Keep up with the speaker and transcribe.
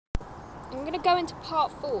I'm gonna go into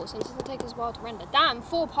part 4 since it doesn't take us a while to render. Damn,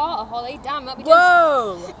 4-parter, Holly. Damn, that'll be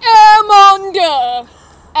Whoa! Amanda!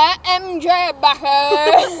 MJ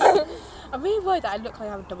Backer! I'm really worried that I look like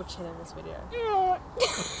I have a double chin in this video. Well,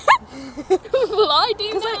 I do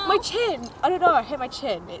Because now. my chin, I don't know, I hate my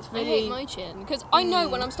chin. It's really... I hate my chin because I know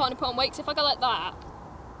when I'm starting to put on weight. 'Cause if I go like that,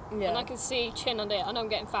 Yeah. and I can see chin under it, I know I'm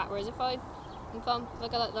getting fat. Whereas if I go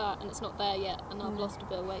like that and it's not there yet, and I've lost a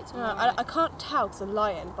bit of weight, so I can't tell because I'm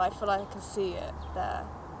lying, but I feel like I can see it there.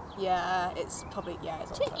 Yeah, it's probably,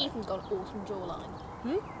 it's I think Ethan's got an awesome jawline.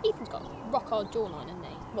 Hmm? Ethan's got a rock hard jawline, hasn't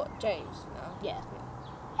he? What, James? No. Yeah.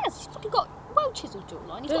 Yes, he's fucking got well chiselled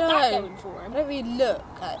jawline. He's Don't got that know. going for him. I don't really look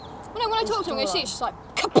at... When I talk to him, I see it's just like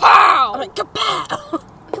I'm kapow! like, kapow!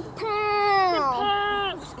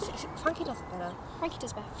 Kapow! Frankie does it better. Frankie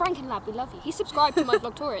does better. Franken Lab, we love you. He subscribed to my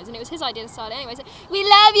VLOGTORIAs and it was his idea to start it anyway. So, we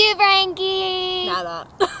love you, Frankie! Now that.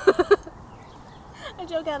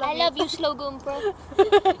 I love you, Slug Umpra.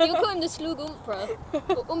 You call him the Slug Umpra.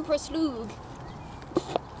 Or Umpra Slug.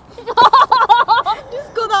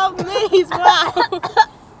 Just got that on me as well.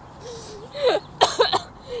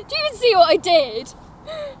 Do you even see what I did?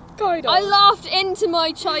 Kind of. I laughed into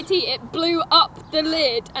my chai tea. It blew up the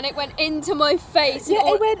lid and it went into my face. Yeah,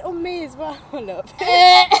 and it went on me as well. Look.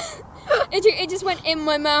 it just went in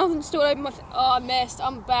my mouth and stood over my face. Oh, I missed.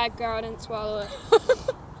 I'm a bad girl. I didn't swallow it.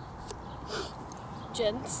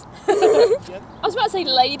 Gents. I was about to say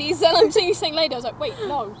ladies, then I'm seeing you saying lady. I was like, wait,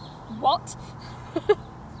 no. What? I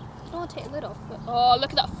don't want to take the lid off. But, oh,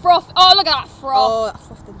 look at that froth. Oh, look at that froth. Oh, that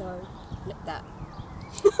frothed the nose. Lick that.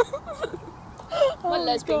 My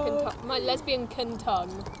lesbian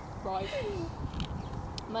tongue. Right.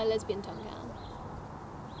 My lesbian tongue can.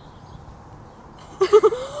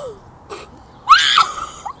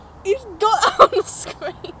 You've got that on the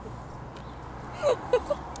screen.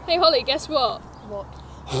 Hey Holly, guess what? What?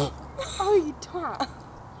 Oh, you twat.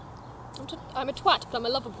 I'm a twat, but I'm a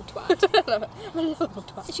lovable twat. I'm a lovable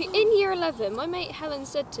twat. Actually, in year 11, my mate Helen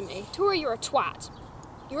said to me, Tori, you're a twat.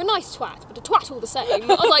 You're a nice twat, but a twat all the same. I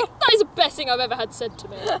was like, that is the best thing I've ever had said to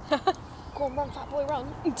me. Go on, run, fat boy,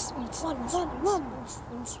 run. Run.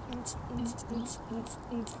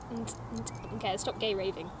 Okay, let's stop gay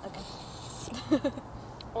raving. Okay.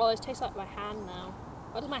 Oh, it tastes like my hand now.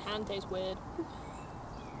 Why does my hand taste weird?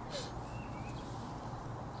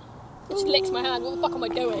 It just licks my hand. What the fuck am I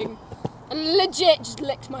doing? And legit just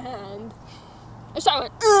licked my hand. I just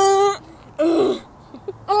went, oh,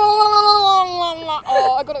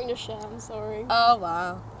 I got it in your shirt, I'm sorry. Oh,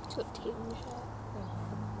 wow. Just got tea in your shirt.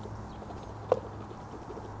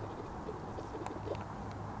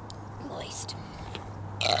 Moist.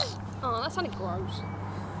 Oh, that sounded gross.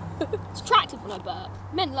 It's attractive when I burp.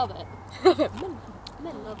 Men love it.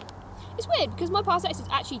 Men love it. It's weird because my past exes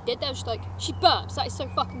actually did. They were just like, she burps, that is so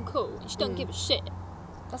fucking cool. And she doesn't give a shit.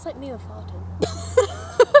 That's like me with farting.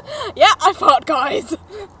 Yeah, I fart, guys.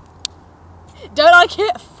 Don't like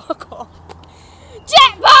it? Fuck off.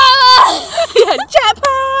 Jet power! Yeah, jet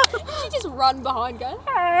power! She just run behind going,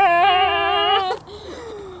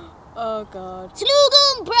 Oh, God.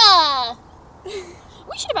 Slugumpra!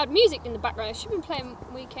 We should have had music in the background. She's been playing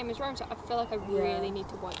when we came as round, so I feel like I really need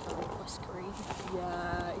to wipe that off my screen.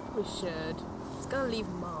 Yeah, you probably should. It's gonna leave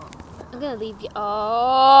a mark. I'm gonna leave you.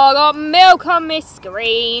 Oh, I got milk on my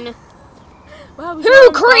screen. Well,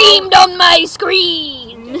 Who creamed on my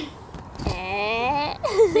screen?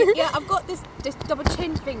 Yeah, I've got this double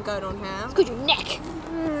chin thing going on here. It's called your neck.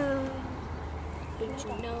 Don't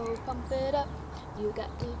you know, pump it up. You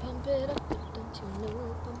got to pump it up. Don't you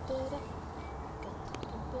know, pump it up. Got to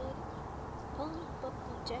pump it up. Pump up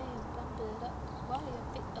the jam, pump it up. While your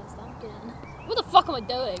feet are thumping. What the fuck am I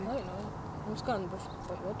doing? I don't know. I'm just going with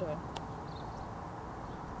what you're doing.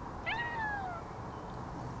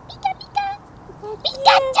 Pika pika!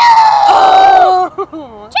 Pikachu! Oh!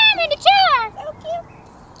 Charm in the jar! So cute.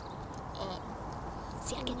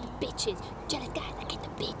 See, I get the bitches. Jealous guys, I get the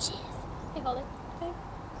bitches. Hey, Holly. Hey.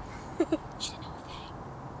 She didn't know a thing.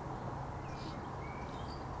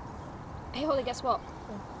 Hey, Holly, guess what?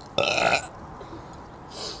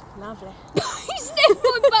 Lovely. You sniffed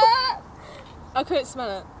my burp! I couldn't smell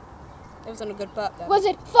it. It was on a good burp then. Was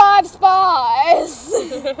it 5 spies?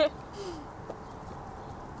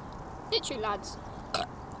 Literally, lads.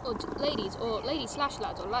 Or ladies, or ladies/lads,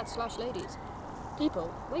 or lads/ladies.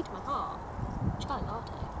 People. Way to my heart. Chai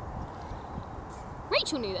latte.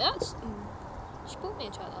 Rachel knew that. She bought me a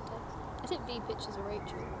chai latte. I sent V pictures of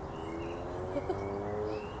Rachel.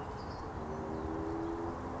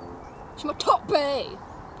 She's my top B.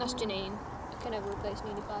 That's Janine. I can never replace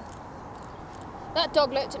Nina Pie. That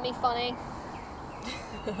dog looked at me funny.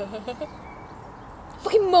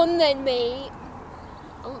 Fucking mon then, mate.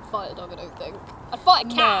 I wouldn't fight a dog, I don't think. I'd fight a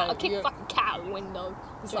cat. No, I'd kick a fucking cat out the window.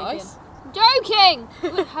 I'm joking. Nice. I'm joking! I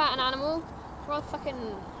wouldn't hurt an animal. I'd rather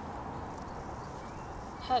fucking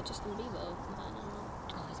hurt Justin Bieber than hurt an animal.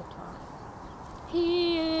 Oh, he's a twat.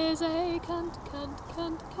 He is a cunt,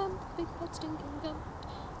 big fat stinking cunt.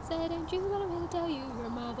 Said, ain't you what I'm here to tell you? You're a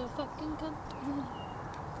motherfucking cunt.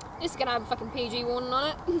 This is gonna have a fucking PG warning on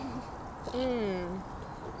it.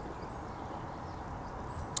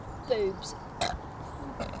 Boobs.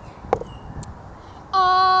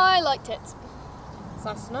 I liked it. It's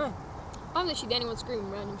nice to know. I'm literally the only one screaming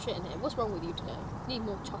random shit in here. What's wrong with you today? You need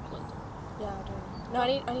more chocolate. Yeah, I do. No, I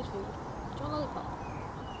need food. Do you want a lollipop?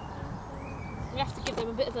 We have to give them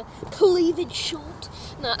a bit of a cleavage shot.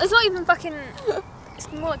 No, it's not even fucking... It's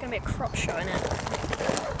more like going to be a crop shot in it.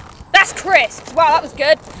 That's crisps! Wow, that was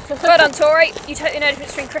good. Well done, Tori. You totally know the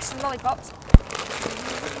difference between crisps and lollipops.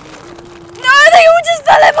 No, they all just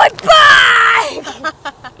fell in my bag!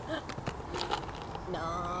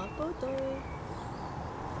 Nah, but I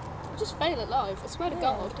just fail at life, I swear to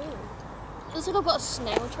God. do. Looks like I've got a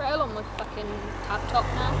snail trail on my fucking tab top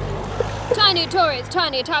now. Tiny Tori's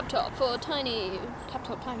tiny tab top for tiny tab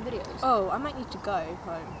top time videos. Oh, I might need to go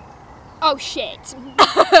home. Oh shit!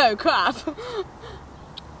 Oh crap!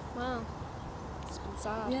 Wow, it's been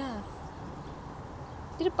sad. Yeah.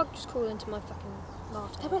 Did a bug just crawl into my fucking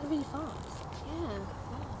latte? They went really fast. Yeah.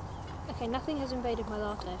 Wow. Okay, nothing has invaded my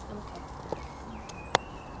latte. I'm okay.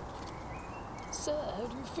 Sir, how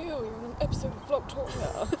do you feel? You're on an episode of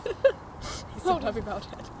VLOGTORIA. He's so happy about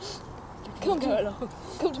it. Come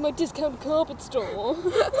to my discount carpet store.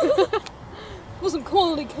 Wasn't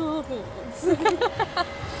quality carpets. No,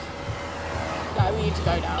 we need to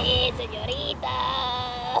go now. Señorita.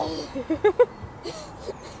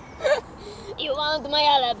 You want my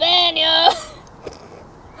jalapeno?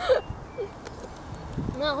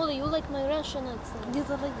 No, Holly, you like my Russian accent. Yes,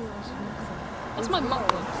 I like your Russian accent. That's my mum.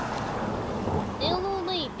 Hello,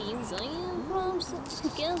 ladies. I am from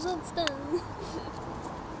Kazakhstan.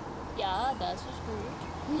 Yeah, that's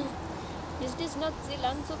good. Is this not the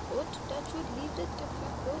land so good that would leave it if we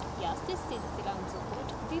could? Yes, this is the land so good.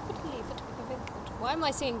 We would leave it if we could. Why am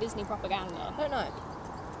I seeing Disney propaganda? I don't know.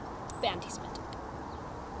 Bit anti-Semitic.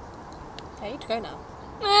 Okay, you need to go now.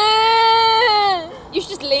 You should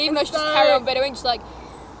just leave and I should just carry on videoing, just like...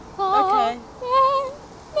 Okay.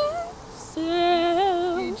 So...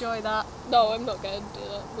 You enjoy that. No, I'm not going to do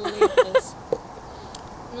that. We'll leave this.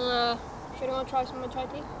 Should I want to try some of my chai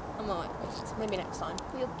tea? I might. Maybe next time.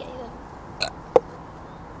 We're gay then.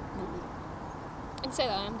 I can say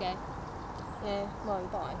that I am gay. Yeah, well, you're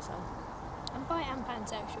bi, so. I'm bi and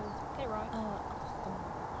pansexual. Get it right.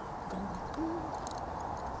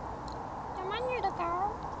 Come on, you're the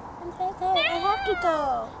girl. I'm so cold. I have to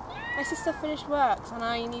go. My sister finished work, so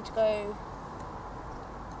now you need to go.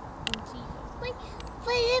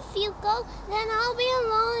 But if you go, then I'll be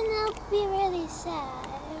alone and I'll be really sad.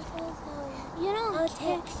 You don't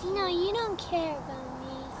care. No, you don't care about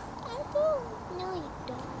me. I do. No, you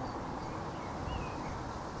don't.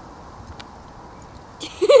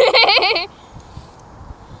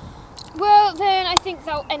 Well, then I think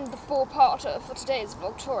that'll end the 4-parter for today's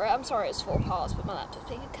VLOGTORIA. I'm sorry it's 4 parts, but my laptop's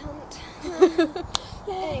being a cunt.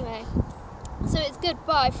 Anyway, so it's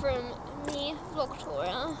goodbye from me,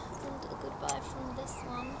 VLOGTORIA, and goodbye from this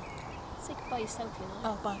one. Say goodbye yourself, you know.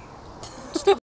 Oh, bye.